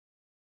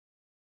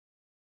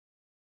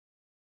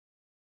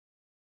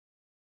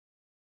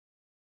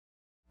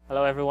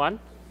Hello, everyone.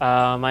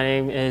 My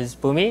name is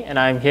Bumi, and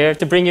I'm here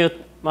to bring you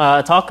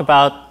a talk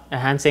about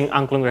enhancing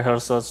Angklung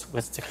rehearsals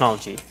with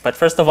technology. But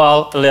first of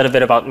all, a little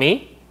bit about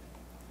me.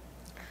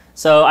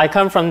 So I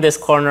come from this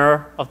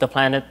corner of the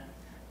planet,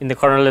 in the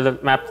corner little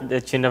map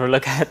that you never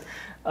look at,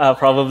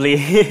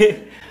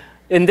 probably,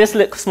 in this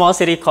small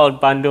city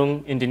called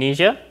Bandung,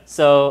 Indonesia.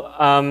 So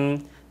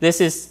this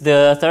is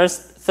the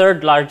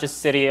third largest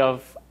city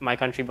of my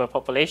country by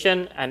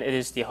population, and it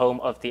is the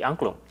home of the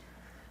Angklung.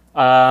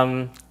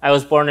 I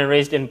was born and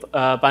raised in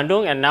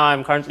Bandung, and now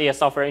I'm currently a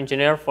software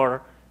engineer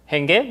for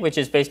Henge, which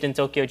is based in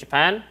Tokyo,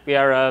 Japan. We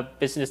are a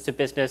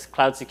business-to-business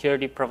cloud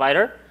security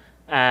provider,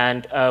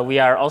 and we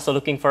are also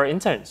looking for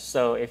interns.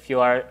 So if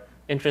you are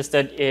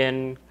interested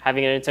in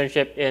having an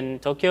internship in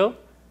Tokyo,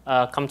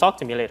 come talk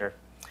to me later.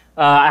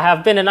 I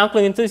have been an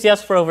Angklung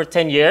enthusiast for over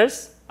 10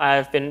 years.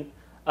 I've been,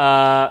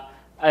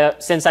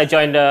 since I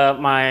joined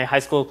my high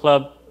school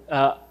club,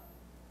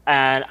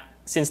 and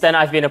since then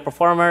I've been a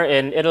performer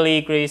in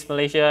Italy, Greece,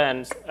 Malaysia,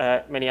 and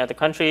many other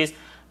countries.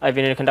 I've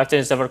been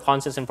conducting several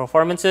concerts and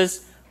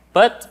performances,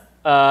 but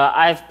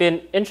I've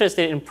been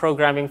interested in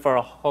programming for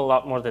a whole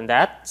lot more than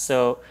that.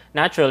 So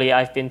naturally,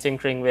 I've been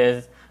tinkering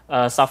with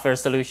software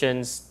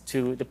solutions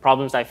to the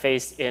problems I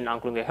faced in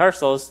Angklung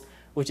rehearsals,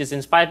 which has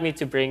inspired me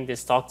to bring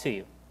this talk to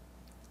you.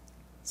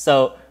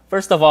 So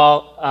first of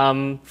all,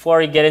 before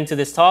we get into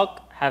this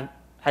talk,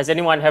 has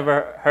anyone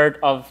ever heard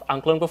of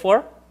Angklung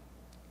before?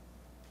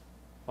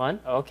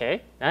 One?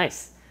 Okay,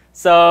 nice.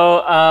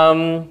 So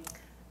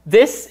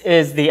this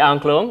is the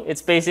Angklung.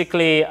 It's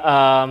basically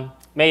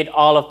made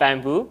all of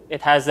bamboo.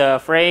 It has a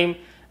frame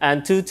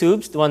and two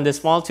tubes, one the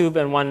small tube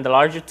and one the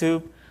larger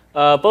tube.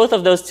 Both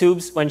of those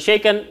tubes, when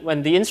shaken,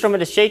 when the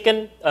instrument is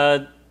shaken,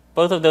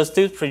 both of those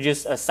tubes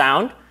produce a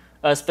sound,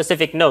 a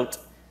specific note.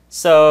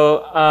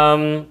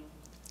 So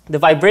the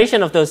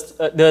vibration of those,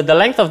 the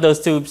length of those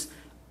tubes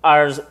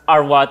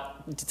are what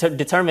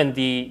determine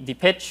the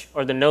pitch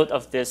or the note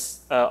of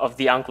this of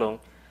the Angklung.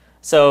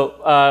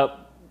 So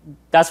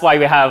that's why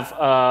we have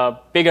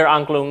bigger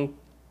Angklung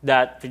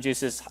that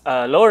produces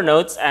lower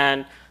notes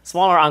and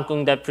smaller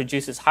Angklung that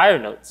produces higher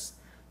notes.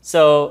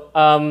 So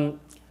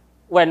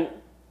when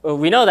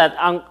we know that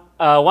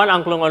one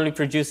Angklung only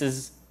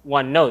produces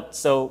one note,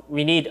 so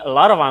we need a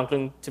lot of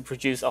Angklung to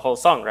produce a whole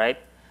song, right?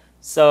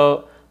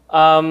 So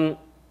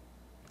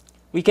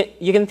you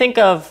can think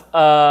of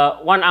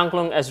one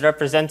Angklung as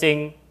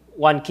representing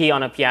one key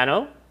on a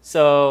piano.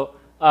 So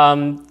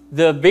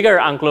the bigger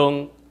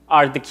Angklung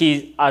are the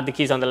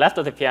keys on the left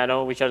of the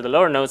piano, which are the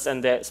lower notes,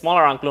 and the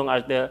smaller Angklung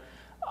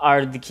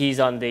are the keys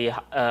on the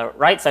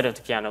right side of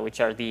the piano, which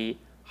are the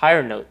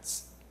higher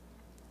notes.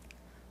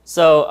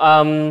 So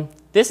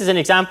this is an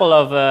example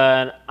of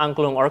an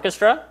Angklung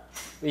orchestra.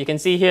 You can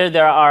see here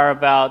there are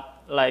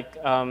about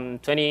like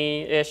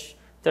 20-ish,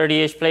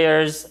 30-ish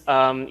players,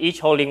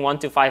 each holding 1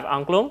 to 5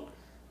 Angklung.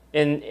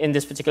 In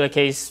this particular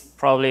case,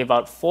 probably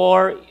about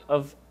 4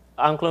 of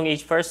Angklung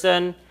each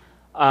person.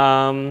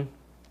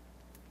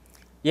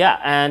 Yeah,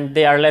 and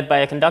they are led by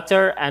a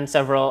conductor and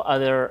several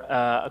other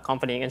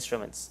accompanying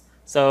instruments.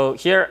 So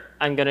here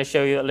I'm going to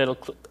show you a little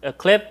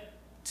clip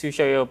to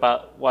show you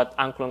about what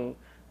Angklung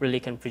really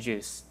can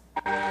produce.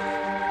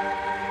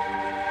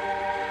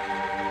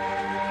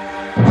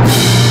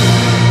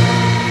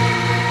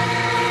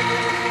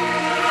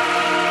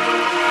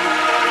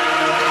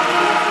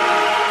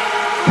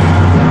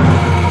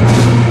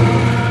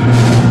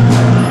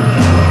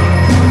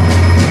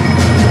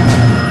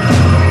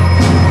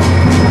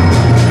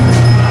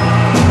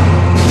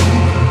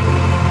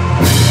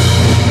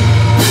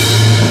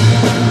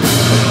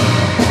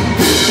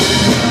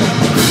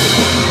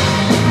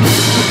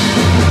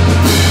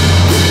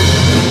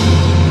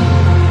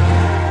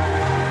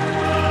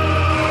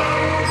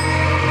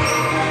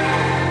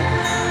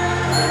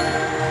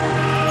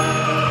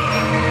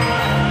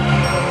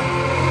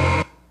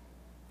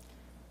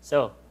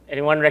 So,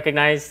 anyone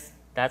recognize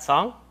that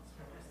song?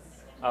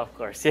 Of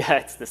course, yeah,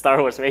 it's the Star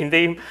Wars main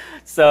theme.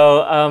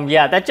 So,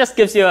 yeah, that just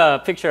gives you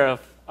a picture of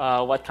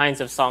what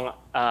kinds of song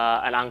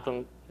an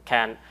Angklung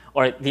can,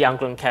 or the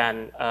Angklung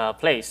can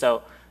play.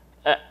 So,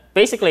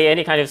 basically,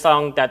 any kind of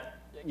song that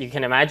you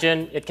can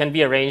imagine, it can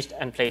be arranged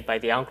and played by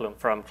the Angklung,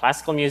 from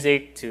classical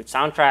music to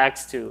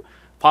soundtracks to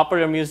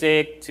popular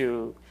music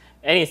to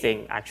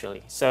anything,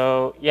 actually.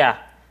 So, yeah.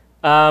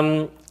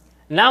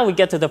 Now we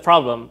get to the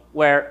problem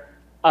where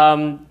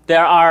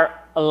there are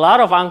a lot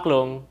of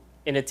Angklung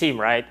in a team,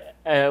 right?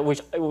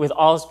 With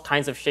all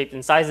kinds of shapes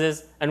and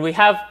sizes, and we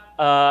have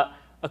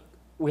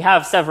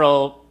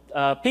several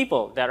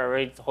people that are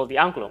ready to hold the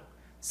Angklung.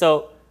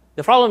 So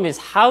the problem is,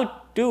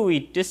 how do we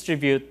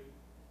distribute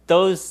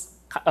those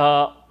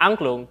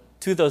Angklung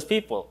to those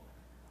people?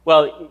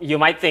 Well, you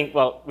might think,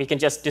 well, we can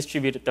just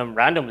distribute them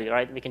randomly,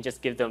 right? We can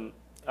just give them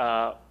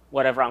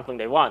whatever Angklung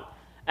they want,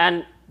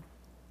 and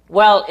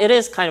well, it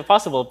is kind of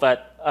possible,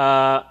 but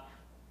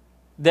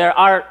there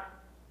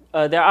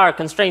are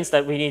constraints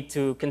that we need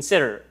to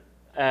consider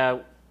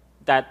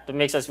that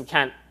makes us we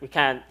can't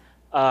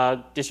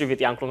distribute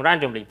the Angklung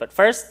randomly. But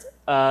first,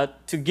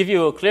 to give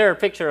you a clearer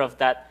picture of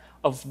that,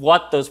 of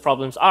what those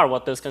problems are,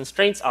 what those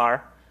constraints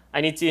are,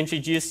 I need to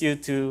introduce you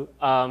to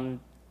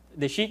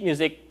the sheet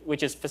music,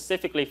 which is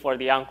specifically for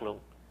the Angklung,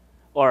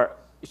 or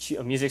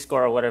music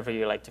score, or whatever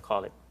you like to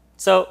call it.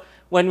 So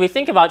when we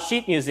think about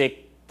sheet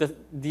music,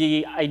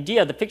 the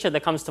idea, the picture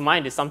that comes to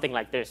mind is something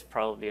like this,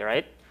 probably,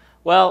 right?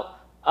 Well,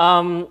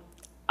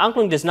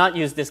 Angklung does not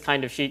use this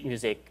kind of sheet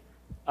music.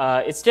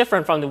 It's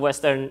different from the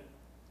Western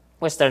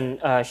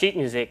sheet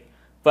music,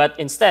 but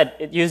instead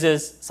it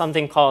uses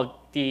something called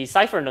the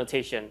cipher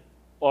notation,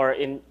 or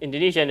in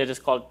Indonesian it is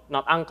called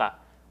not angka,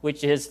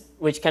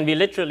 which can be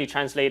literally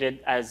translated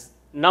as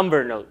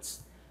number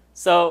notes.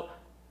 So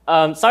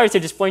sorry to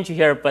disappoint you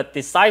here, but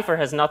the cipher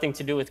has nothing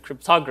to do with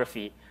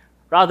cryptography.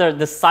 Rather,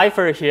 the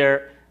cipher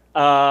here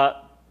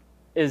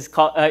it's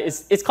called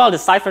a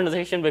cipher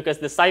notation because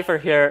the cipher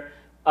here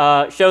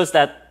shows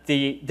that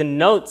the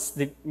notes,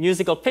 the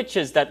musical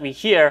pitches that we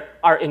hear,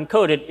 are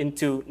encoded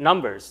into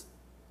numbers.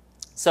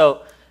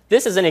 So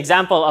this is an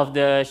example of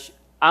the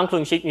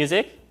Angklung sheet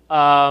music.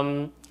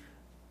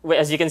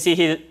 As you can see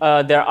here,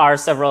 there are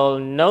several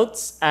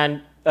notes,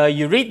 and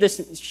you read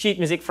this sheet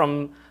music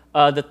from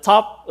the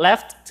top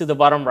left to the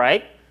bottom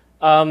right.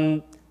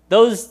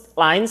 Those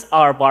lines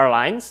are bar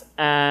lines,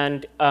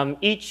 and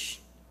each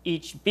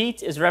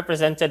beat is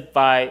represented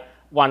by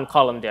one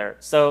column there.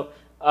 So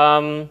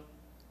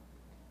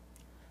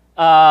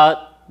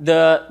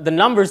the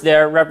numbers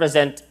there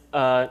represent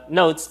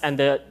notes, and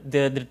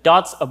the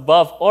dots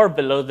above or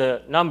below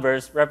the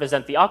numbers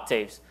represent the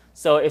octaves.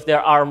 So if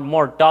there are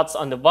more dots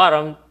on the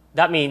bottom,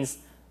 that means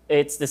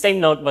it's the same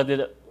note but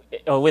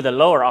with a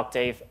lower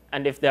octave.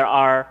 And if there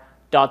are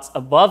dots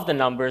above the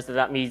numbers,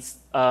 that means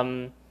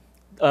the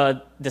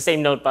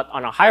same note but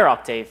on a higher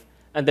octave.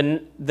 And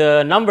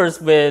the numbers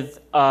with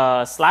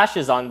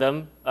slashes on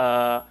them,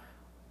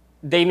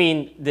 they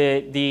mean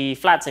the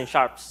flats and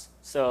sharps.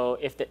 So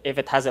if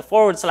it has a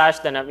forward slash,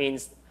 then that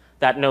means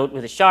that note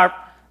with a sharp.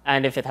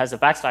 And if it has a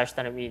backslash,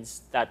 then it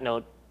means that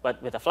note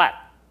but with a flat.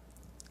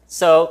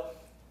 So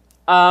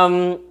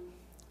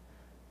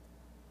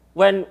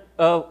when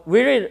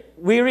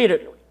we read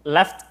it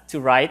left to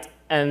right,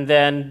 and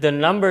then the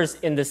numbers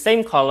in the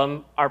same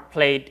column are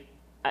played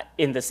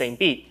in the same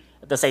beat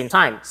at the same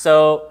time.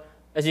 So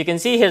as you can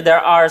see here, there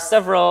are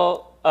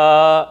several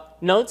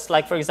notes.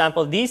 Like, for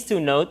example, these two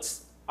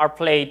notes are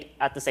played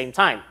at the same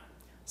time.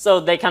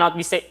 So they cannot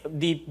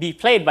be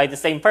played by the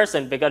same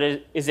person because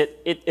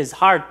it is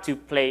hard to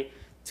play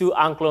two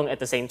angklung at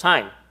the same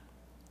time.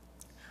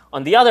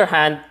 On the other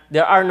hand,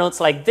 there are notes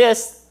like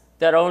this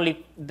that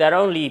only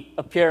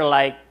appear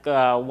like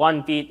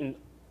one beat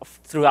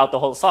throughout the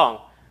whole song,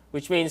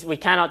 which means we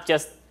cannot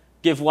just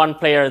give one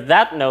player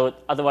that note,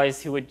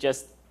 otherwise he would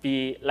just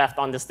be left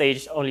on the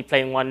stage only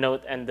playing one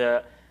note and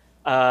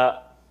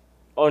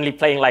only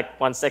playing like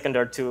 1 second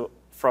or two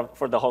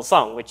for the whole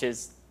song, which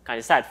is kind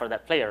of sad for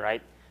that player,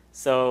 right?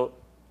 So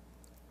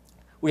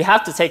we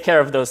have to take care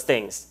of those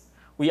things.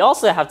 We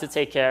also have to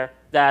take care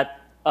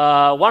that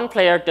one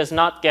player does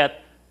not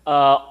get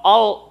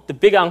all the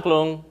big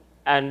angklung,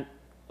 and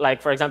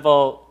like, for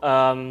example,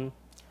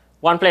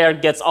 one player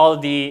gets all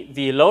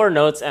the lower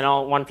notes and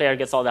one player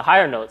gets all the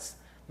higher notes,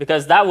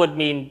 because that would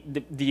mean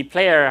the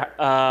player's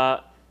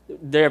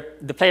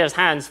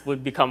hands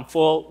would become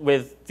full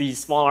with the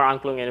smaller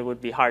angklung, and it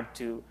would be hard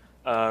to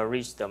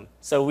reach them.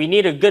 So we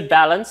need a good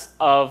balance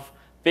of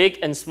big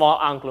and small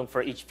angklung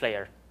for each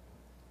player.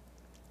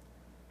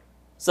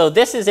 So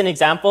this is an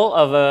example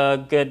of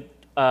a good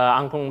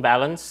angklung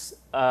balance.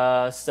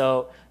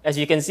 So as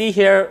you can see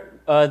here,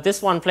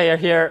 this one player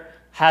here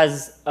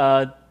has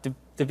the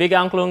big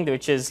angklung,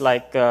 which is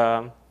like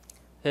the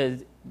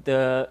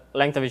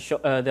length of his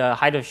the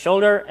height of his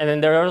shoulder, and then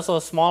there are also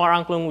a smaller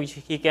angklung which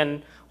he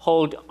can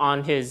hold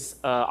on his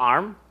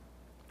arm,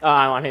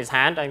 on his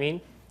hand, I mean.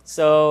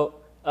 So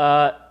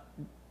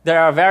there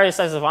are various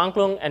sizes of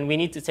angklung, and we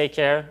need to take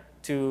care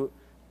to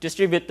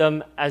distribute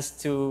them as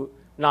to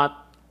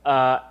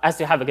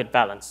have a good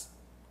balance.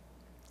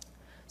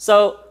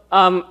 So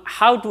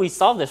how do we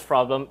solve this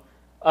problem?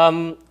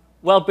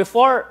 Well,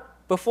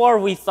 before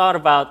we thought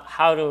about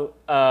how to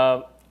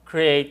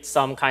create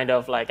some kind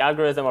of like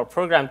algorithm or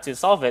program to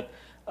solve it,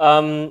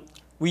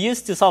 we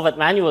used to solve it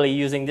manually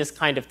using this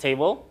kind of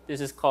table. This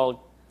is called,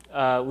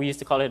 we used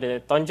to call it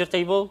a tonjer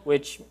table,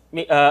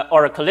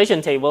 or a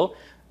collision table,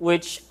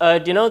 which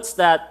denotes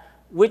that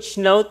which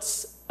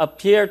notes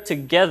appear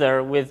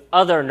together with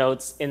other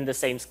notes in the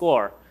same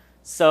score.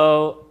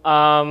 So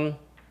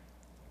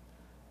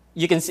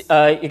you can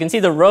see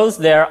the rows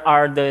there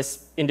are the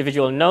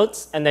individual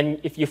notes, and then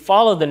if you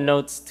follow the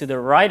notes to the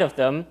right of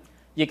them,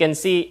 you can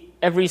see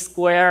every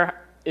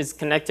square is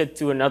connected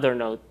to another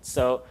note.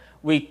 So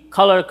we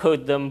color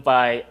code them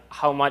by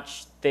how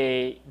much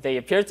they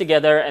appear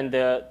together, and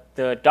the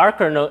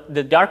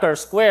darker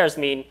squares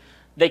mean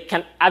they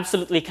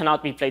absolutely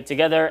cannot be played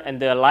together,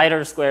 and the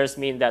lighter squares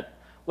mean that,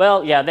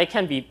 well, yeah, they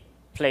can be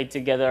played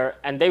together,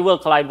 and they will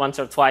collide once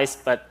or twice,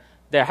 but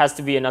there has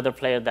to be another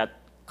player that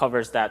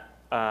covers that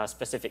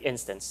specific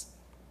instance.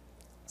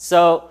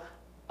 So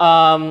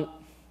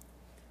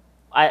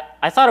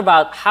I thought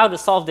about how to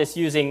solve this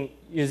using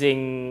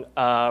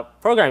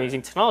programming,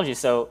 using technology.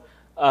 So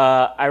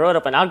I wrote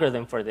up an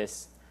algorithm for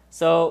this.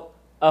 So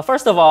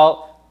first of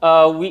all,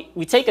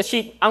 we take a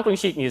Angklung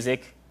sheet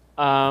music,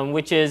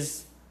 which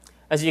is,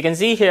 as you can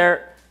see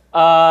here,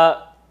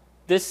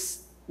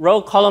 this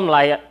row column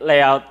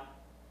layout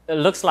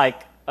looks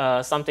like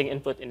something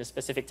input in a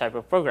specific type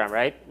of program,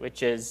 right?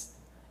 Which is,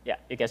 yeah,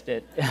 you guessed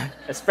it,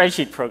 a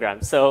spreadsheet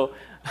program. So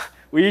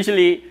we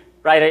usually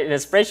write it in a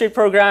spreadsheet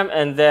program,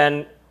 and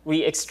then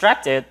we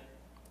extract the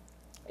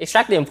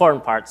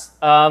important parts,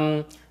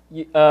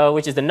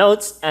 which is the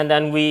notes, and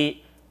then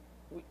we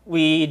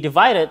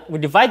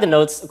divide the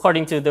notes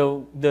according to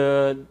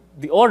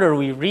the order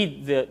we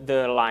read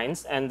the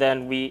lines, and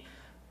then we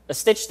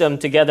stitch them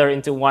together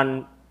into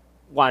one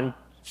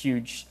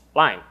huge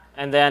line.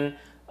 And then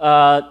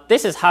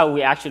this is how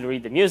we actually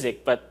read the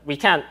music, but we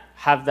can't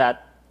have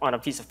that on a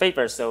piece of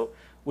paper, so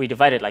we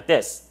divide it like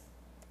this.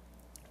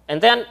 And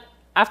then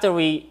after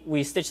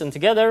we stitch them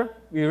together,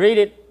 we read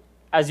it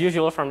as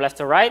usual from left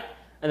to right,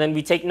 and then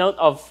we take note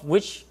of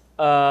which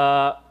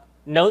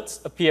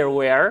notes appear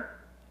where,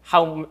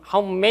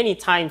 how many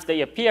times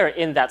they appear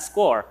in that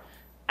score,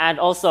 and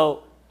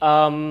also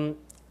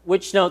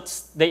which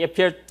notes they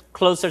appear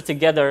closer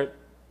together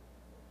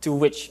to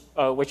which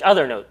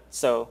other note.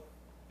 So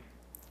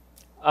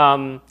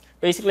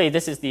basically,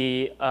 this is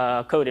the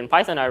code in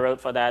Python I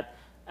wrote for that,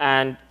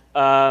 and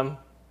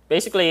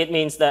basically it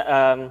means that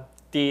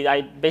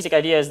the basic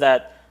idea is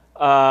that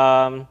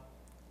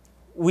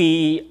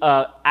we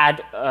have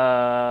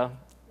a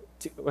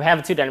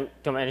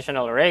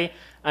two-dimensional array,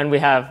 and we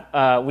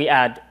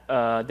add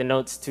the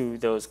notes to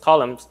those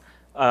columns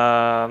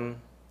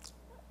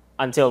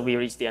until we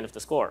reach the end of the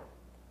score.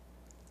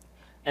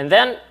 And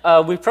then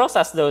we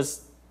process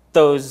those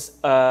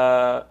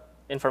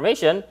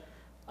information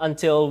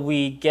until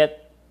we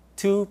get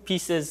two key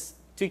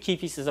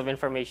pieces of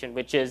information,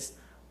 which is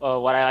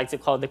what I like to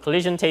call the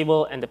collision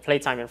table and the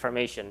playtime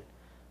information.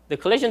 The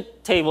collision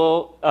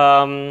table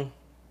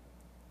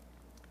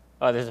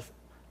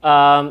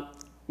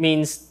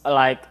means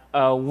like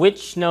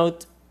which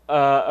note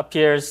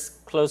appears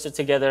closer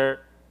together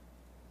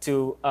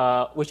to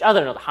which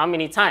other note, how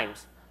many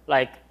times.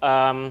 Like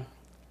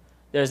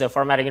there's a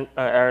formatting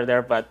error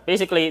there, but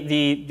basically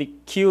the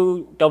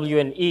Q, W,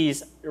 and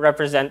E's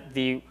represent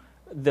the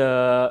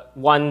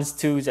ones,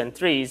 twos, and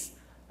threes.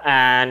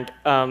 And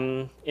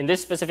in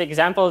this specific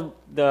example,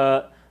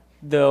 the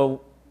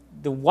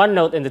one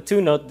note and the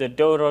two note, the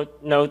do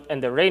note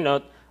and the re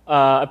note,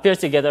 appear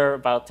together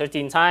about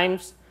 13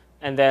 times,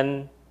 and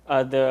then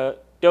the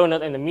do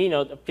note and the mi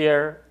note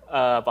appear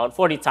about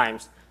 40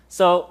 times.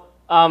 So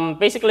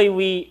basically,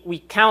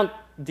 we count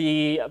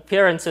the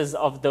appearances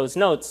of those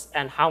notes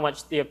and how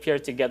much they appear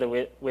together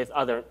with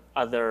other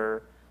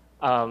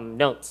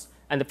notes.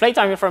 And the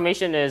playtime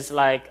information is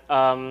like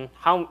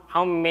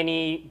how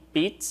many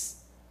beats,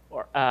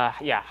 or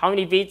how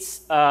many beats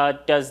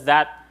does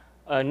that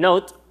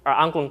note or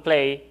angklung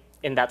play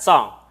in that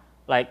song?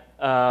 Like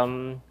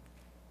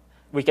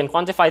we can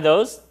quantify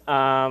those,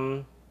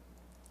 and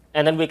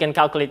then we can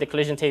calculate the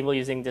collision table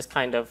using this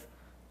kind of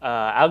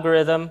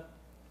algorithm.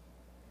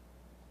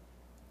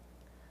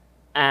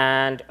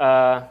 And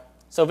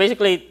so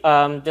basically,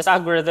 this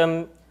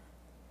algorithm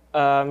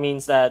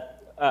means that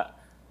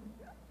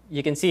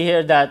you can see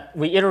here that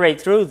we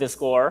iterate through the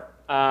score.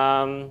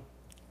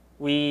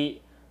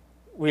 We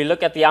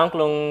look at the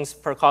angklungs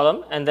per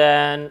column, and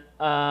then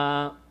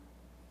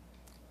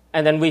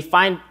we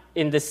find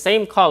in the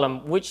same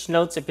column which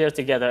notes appear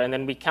together, and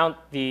then we count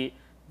the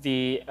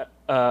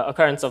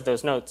occurrence of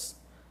those notes,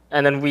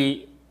 and then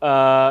we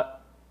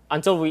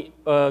until we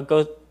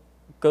go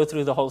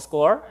through the whole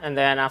score, and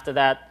then after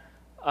that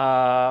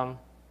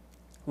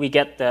we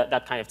get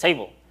that kind of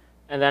table.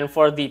 And then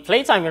for the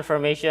playtime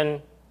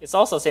information, it's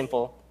also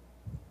simple.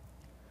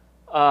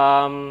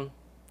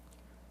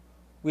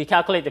 We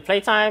calculate the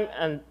playtime,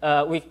 and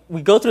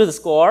we go through the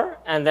score,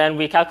 and then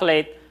we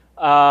calculate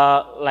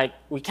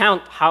we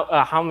count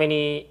how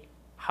many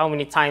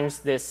times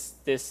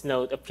this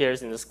note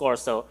appears in the score.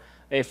 So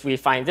if we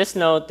find this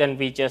note, then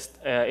we just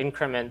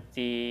increment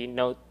the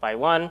note by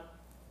 1,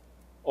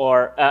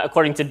 or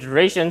according to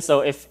duration.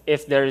 So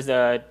if there is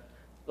a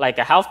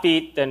half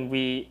beat, then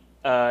we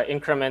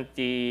increment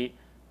the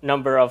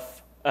number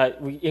of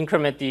number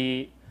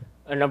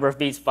of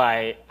beats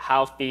by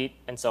half beat,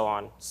 and so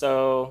on.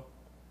 So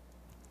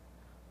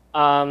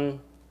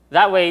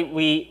that way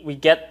we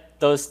get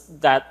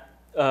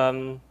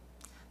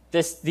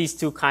these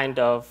two kind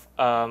of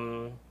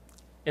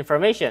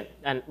information.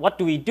 And what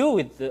do we do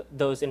with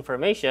those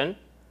information?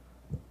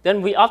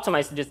 Then we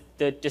optimize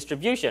the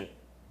distribution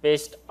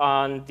based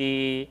on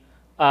these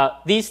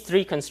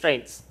three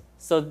constraints.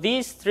 So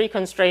these three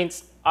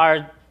constraints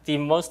are the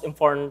most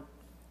important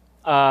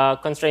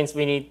constraints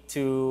we need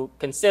to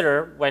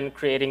consider when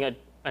creating an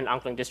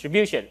angklung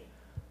distribution,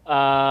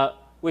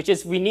 which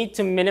is we need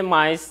to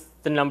minimize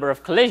the number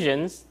of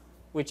collisions,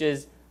 which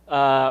is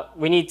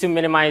we need to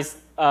minimize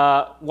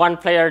one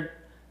player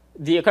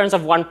the occurrence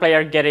of one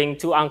player getting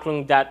two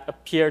Angklung that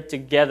appear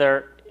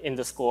together in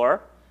the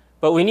score,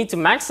 but we need to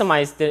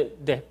maximize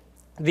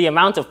the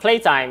amount of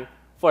playtime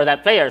for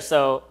that player.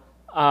 So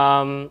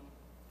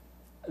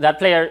that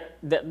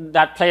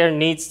player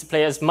needs to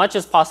play as much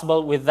as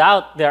possible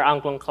without their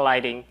Angklung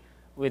colliding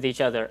with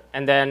each other.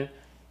 And then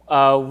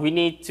we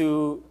need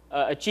to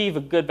achieve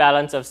a good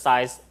balance of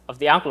size of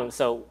the Angklung.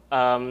 So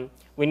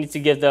we need to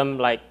give them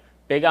like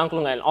big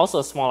Angklung and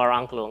also smaller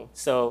Angklung.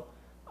 So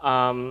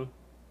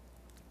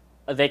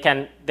they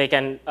can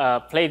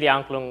play the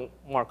Angklung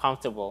more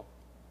comfortable.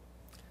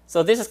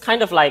 So this is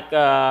kind of like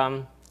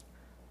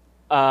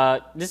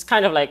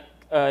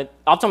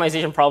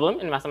optimization problem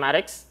in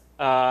mathematics.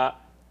 There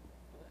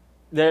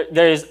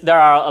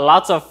are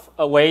lots of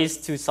ways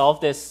to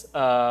solve this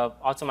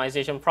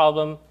optimization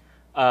problem.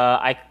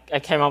 I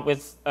came up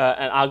with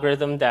an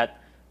algorithm that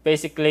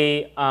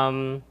basically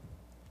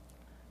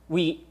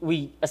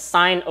we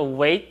assign a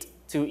weight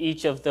to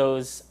each of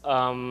those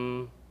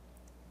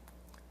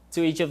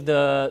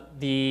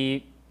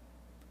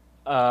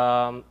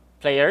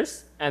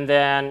players, and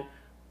then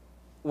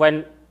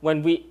when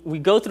we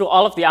go through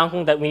all of the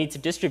Angklung that we need to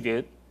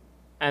distribute,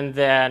 and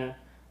then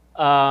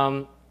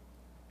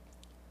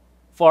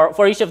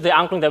for each of the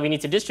Angklung that we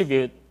need to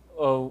distribute,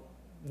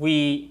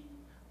 we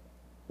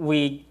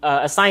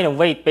assign a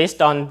weight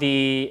based on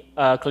the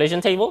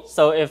collision table.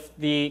 So if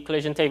the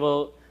collision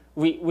table,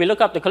 we look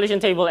up the collision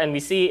table and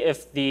we see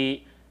if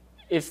the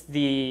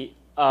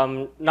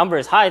number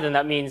is high, then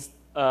that means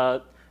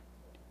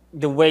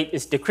the weight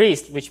is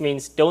decreased, which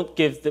means don't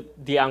give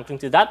the Angklung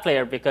to that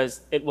player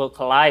because it will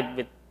collide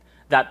with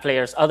that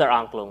player's other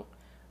Angklung.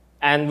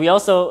 And we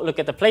also look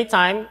at the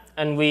playtime,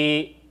 and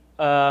we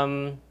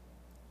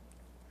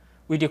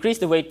decrease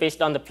the weight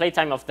based on the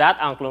playtime of that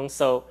Angklung.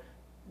 So,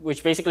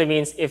 which basically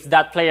means if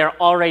that player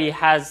already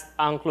has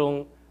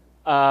Angklung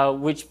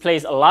which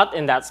plays a lot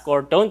in that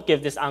score, don't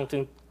give this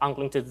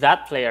Angklung to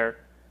that player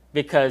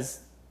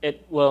because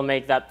it will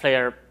make that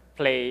player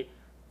play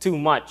too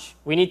much.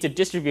 We need to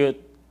distribute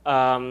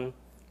the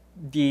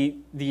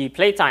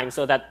playtime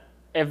so that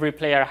every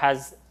player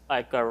has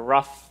like a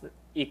rough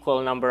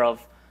equal number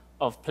of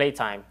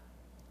playtime.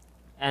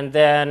 And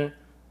then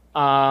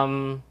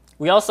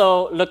we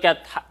also look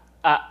at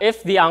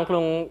if the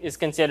Angklung is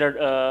considered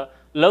a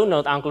low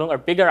note Angklung or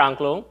bigger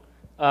Angklung,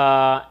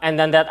 and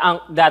then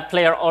that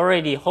player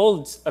already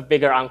holds a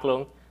bigger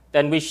Angklung,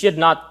 then we should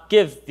not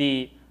give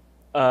the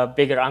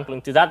bigger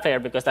Angklung to that player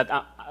because that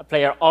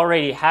player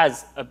already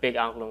has a big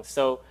Angklung.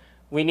 So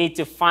we need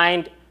to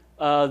find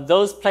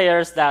those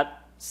players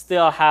that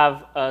still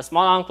have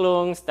small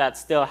Angklungs, that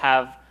still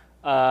have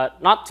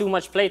not too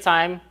much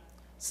playtime,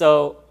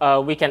 so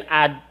we can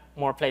add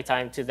more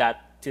playtime to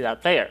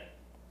that player.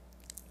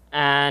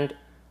 And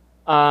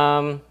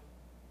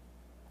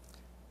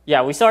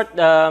yeah, we sort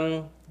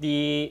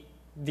the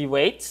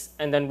weights,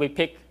 and then we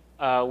pick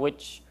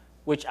which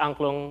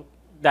Angklung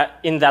that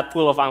in that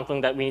pool of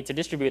Angklung that we need to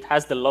distribute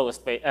has the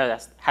lowest weight,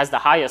 has the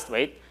highest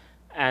weight,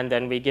 and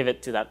then we give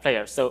it to that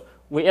player. So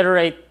we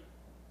iterate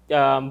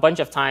a bunch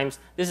of times.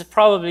 This is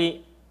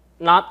probably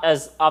not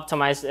as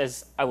optimized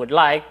as I would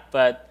like,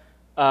 but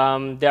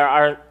there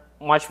are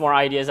much more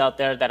ideas out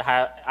there that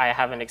I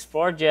haven't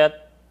explored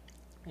yet,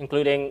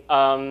 including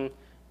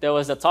there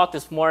was a talk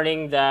this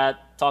morning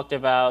that talked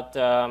about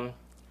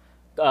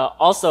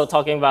also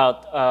talking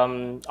about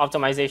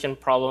optimization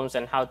problems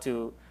and how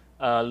to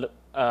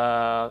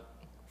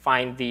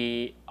find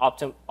the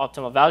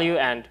optimal value.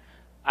 And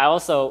I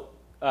also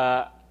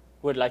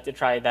would like to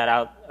try that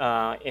out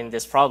in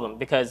this problem,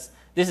 because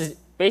this is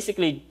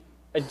basically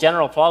a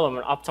general problem,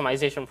 an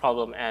optimization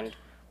problem, and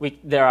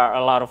there are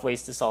a lot of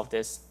ways to solve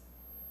this.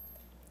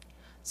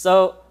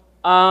 So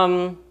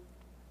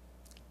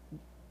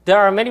there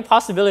are many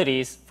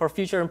possibilities for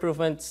future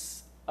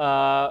improvements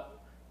of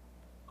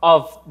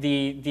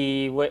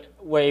the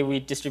way we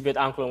distribute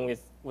Angklung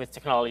with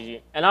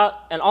technology. And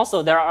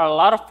also there are a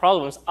lot of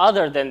problems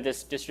other than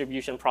this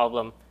distribution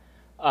problem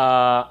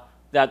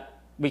that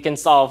we can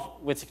solve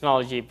with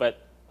technology,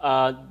 but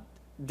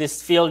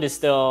this field is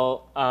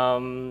still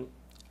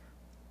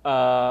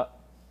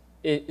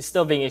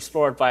being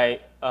explored by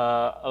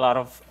a lot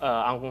of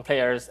Angklung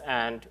players,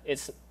 and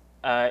it's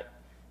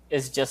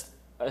just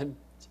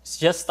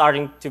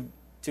starting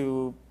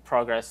to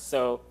progress.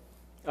 So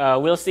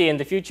we'll see in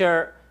the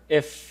future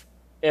if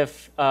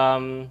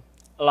a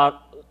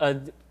lot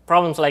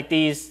problems like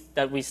these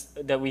that we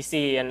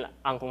see in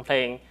Angklung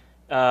playing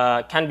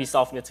can be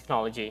solved with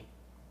technology.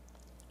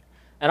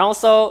 And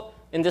also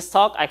in this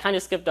talk, I kind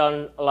of skipped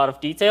on a lot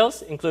of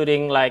details,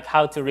 including like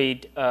how to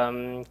read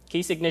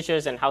key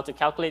signatures and how to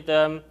calculate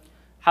them,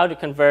 how to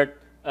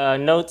convert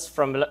notes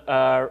from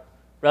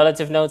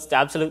relative notes to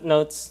absolute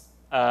notes,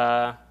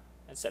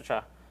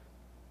 etc.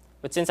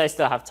 But since I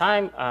still have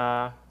time,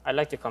 I'd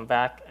like to come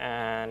back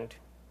and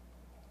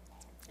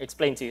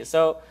explain to you.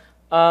 So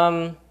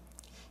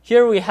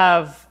here we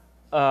have,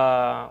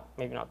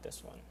 maybe not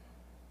this one.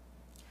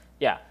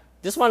 Yeah,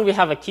 this one we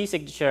have a key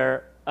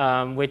signature,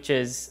 which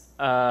is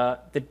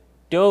the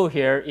do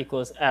here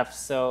equals F.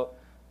 So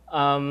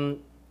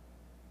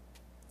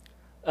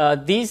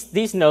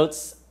these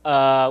notes,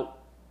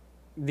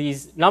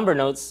 these number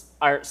notes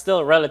are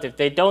still relative.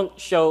 They don't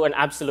show an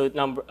absolute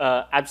number,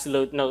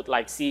 absolute note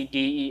like C,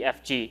 D, E,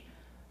 F, G.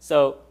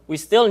 So we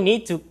still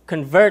need to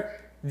convert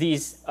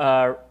these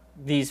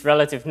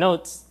relative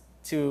notes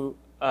to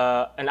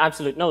an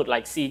absolute note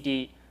like C,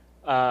 D,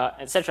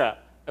 etc.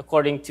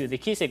 according to the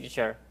key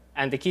signature.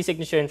 And the key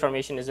signature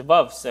information is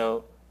above.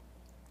 So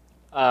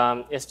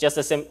it's just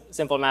a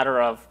simple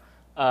matter of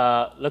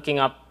looking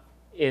up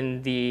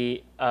in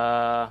the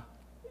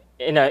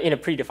in a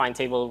predefined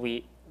table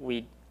we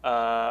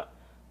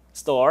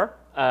store,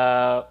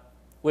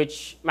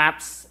 which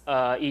maps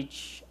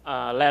each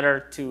letter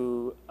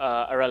to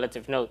a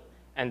relative note.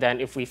 And then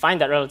if we find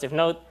that relative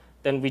note,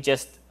 then we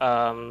just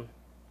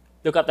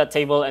look up that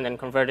table and then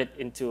convert it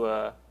into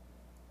a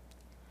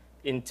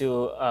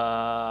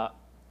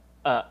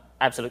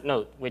absolute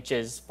note, which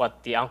is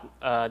what the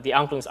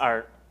Angklungs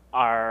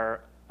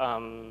are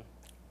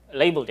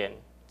labeled in.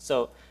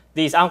 So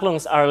these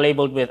Angklungs are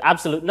labeled with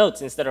absolute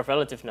notes instead of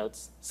relative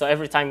notes. So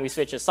every time we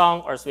switch a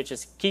song or switch a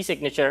key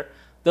signature,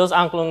 those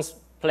Angklungs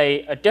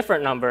play a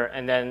different number,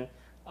 and then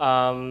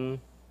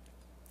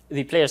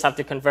the players have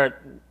to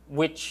convert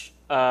which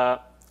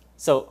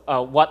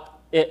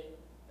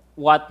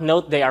what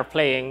note they are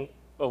playing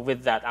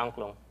with that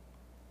Angklung.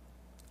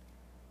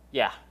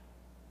 Yeah.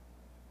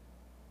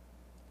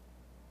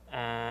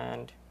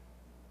 And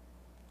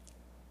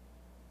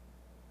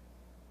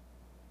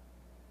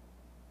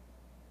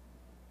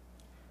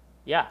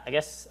yeah, I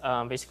guess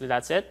basically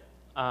that's it.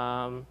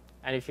 And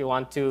if you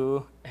want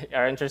to,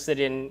 are interested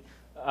in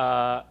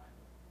an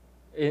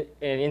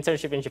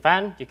internship in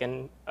Japan, you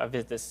can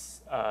visit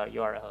this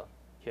URL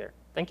here.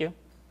 Thank you.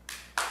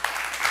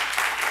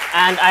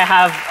 And I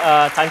have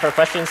time for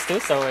questions too,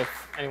 so if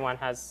anyone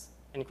has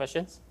any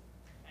questions.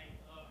 And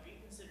are you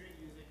considering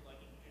using like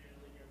an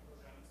interlinear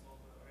programming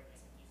solver or an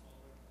SMT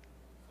solver to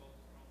solve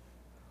this problem?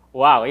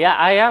 Wow, yeah,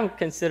 I am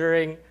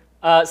considering.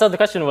 So the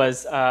question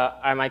was,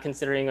 am I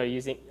considering or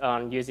using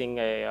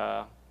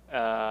a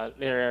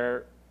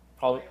linear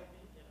problem?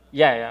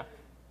 Yeah.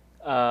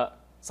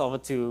 Solver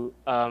to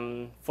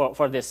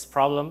for this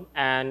problem,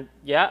 and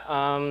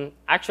yeah,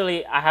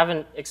 actually I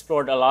haven't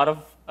explored a lot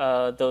of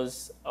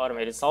those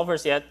automated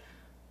solvers yet,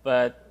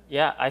 but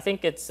yeah, I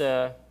think it's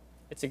a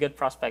good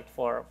prospect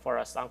for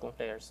us Angklung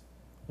players.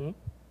 Hmm?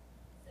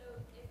 So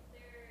if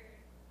you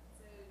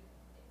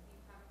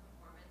have a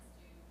performance,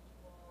 do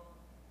people,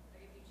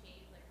 like if you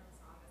change like from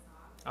song to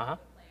song, Uh-huh. the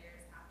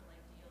players have to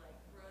like, do you like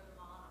throw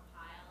them all in a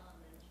pile and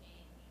then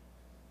change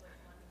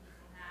which one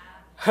people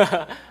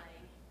have? Like,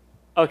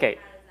 Okay.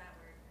 how does that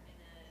work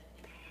in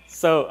a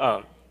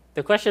So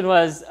the question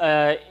was,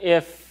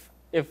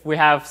 if we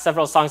have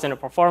several songs in a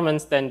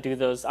performance, then do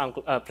those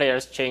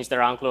players change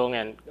their Angklung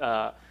and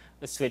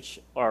switch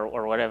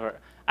or whatever?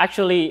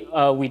 Actually,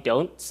 we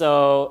don't.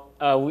 So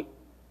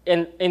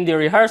in the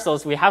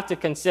rehearsals, we have to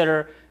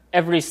consider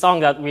every song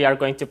that we are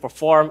going to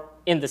perform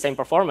in the same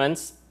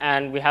performance,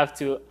 and we have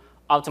to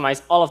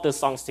optimize all of those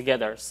songs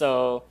together.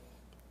 So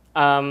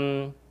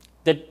the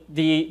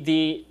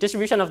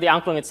distribution of the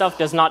Angklung itself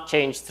does not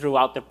change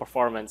throughout the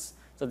performance.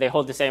 So they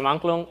hold the same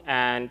Angklung,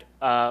 and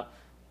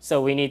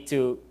so we need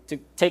to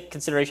take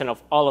consideration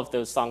of all of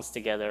those songs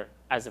together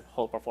as a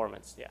whole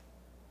performance. Yeah.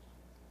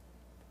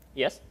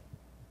 Yes?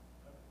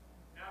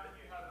 Now that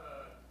you have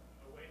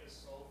a way to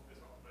solve this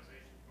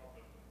optimization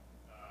problem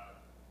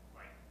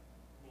like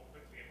more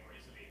quickly and more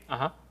easily,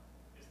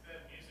 is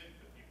there music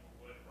that people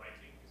weren't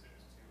writing because it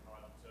was too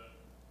hard to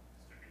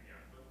distribute the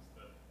Angklungs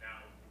that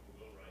now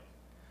people will write?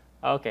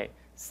 Okay.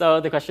 So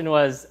the question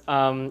was,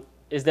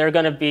 is there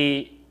going to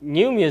be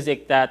new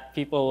music that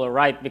people will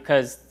write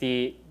because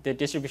the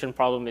distribution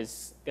problem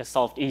is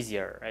solved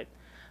easier, right?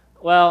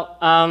 Well,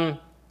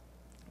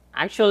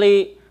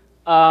 actually,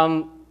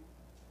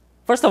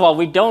 first of all,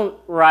 we don't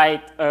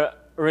write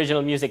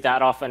original music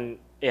that often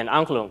in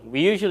Angklung.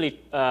 We usually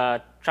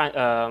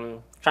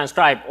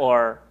transcribe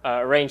or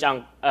arrange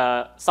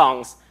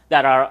songs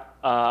that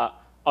are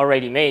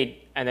already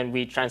made, and then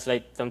we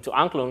translate them to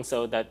Angklung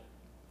so that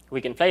we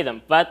can play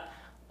them. But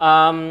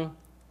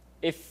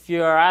if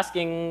you're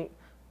asking,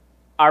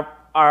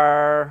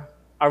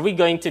 are we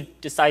going to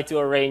decide to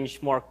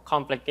arrange more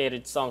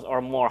complicated songs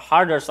or more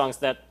harder songs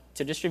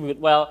to distribute?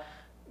 Well,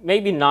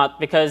 maybe not,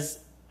 because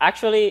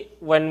actually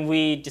when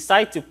we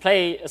decide to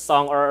play a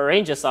song or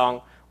arrange a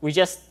song, we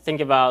just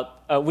think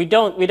about, we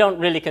don't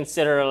really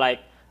consider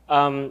like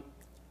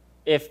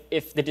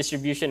if the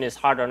distribution is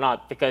hard or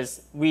not,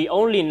 because we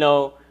only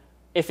know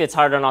if it's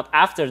hard or not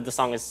after the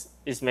song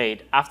is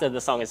made, after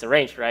the song is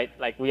arranged, right?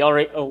 Like we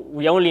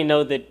only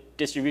know the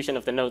distribution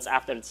of the notes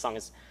after the song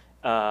is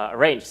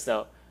arranged.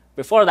 So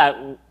before that,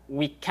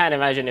 we can't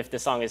imagine if the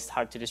song is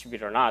hard to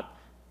distribute or not.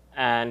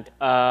 And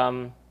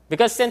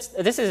because since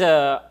this is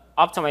a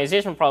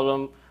optimization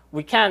problem,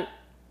 we can't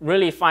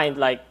really find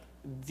like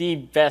the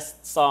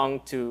best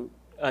song to,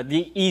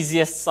 the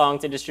easiest song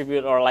to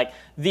distribute, or like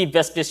the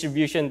best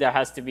distribution there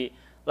has to be.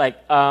 Like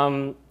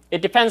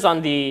it depends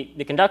on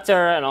the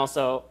conductor and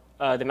also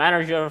the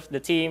manager of the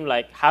team,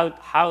 like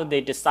how they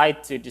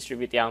decide to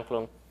distribute the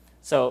Angklung.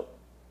 So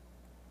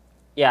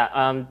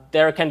yeah,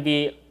 there can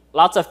be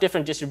lots of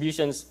different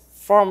distributions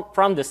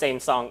from the same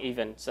song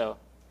even. So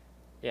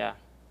yeah.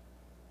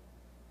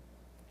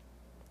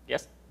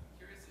 Yes? I'm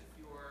curious if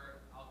your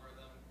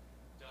algorithm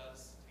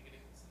does take into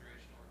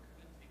consideration or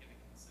could take into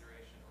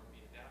consideration or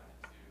be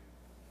adapted to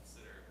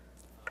consider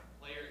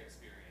player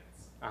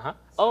experience. Uh-huh.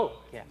 So Oh,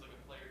 it yeah. seems like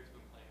a player who's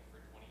been playing for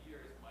 20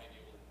 years might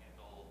be able to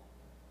handle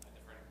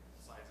different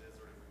sizes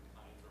or different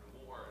kinds or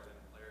more than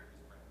a player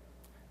who's brand new.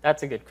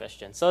 That's a good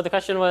question. So the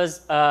question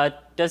was,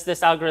 does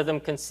this algorithm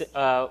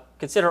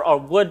consider or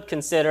would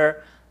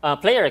consider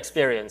player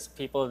experience?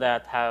 People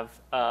that have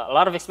a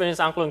lot of experience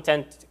in Angklung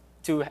tend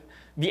to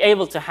be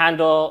able to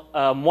handle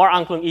more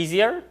Angklung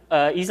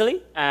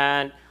easily,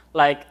 and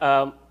like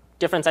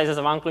different sizes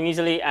of Angklung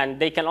easily, and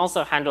they can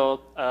also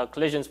handle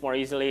collisions more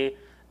easily.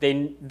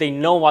 They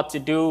know what to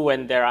do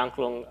when their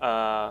Angklung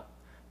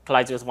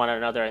collides with one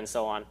another and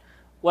so on.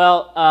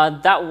 Well,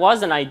 that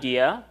was an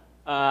idea.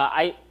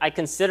 I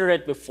considered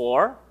it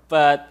before,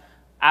 but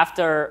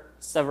after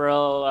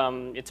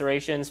several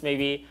iterations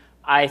maybe,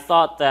 I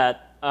thought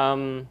that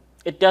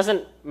it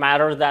doesn't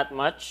matter that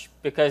much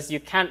because you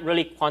can't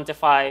really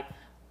quantify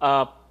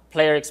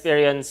player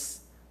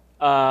experience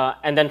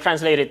and then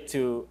translate it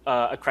to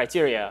a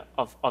criteria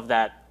of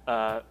that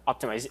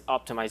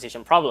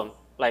optimization problem.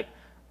 Like,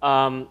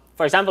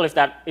 for example, if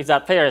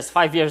that player has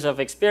 5 years of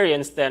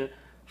experience, then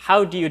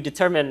how do you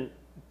determine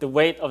the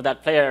weight of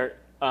that player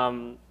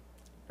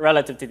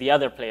relative to the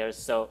other players?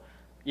 So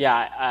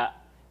yeah,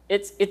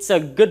 it's a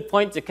good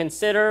point to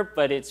consider,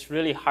 but it's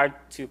really hard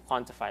to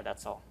quantify,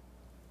 that's all.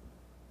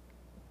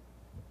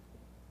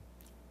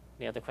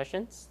 Any other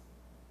questions?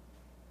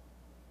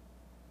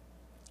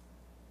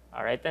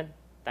 All right then,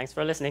 thanks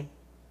for listening.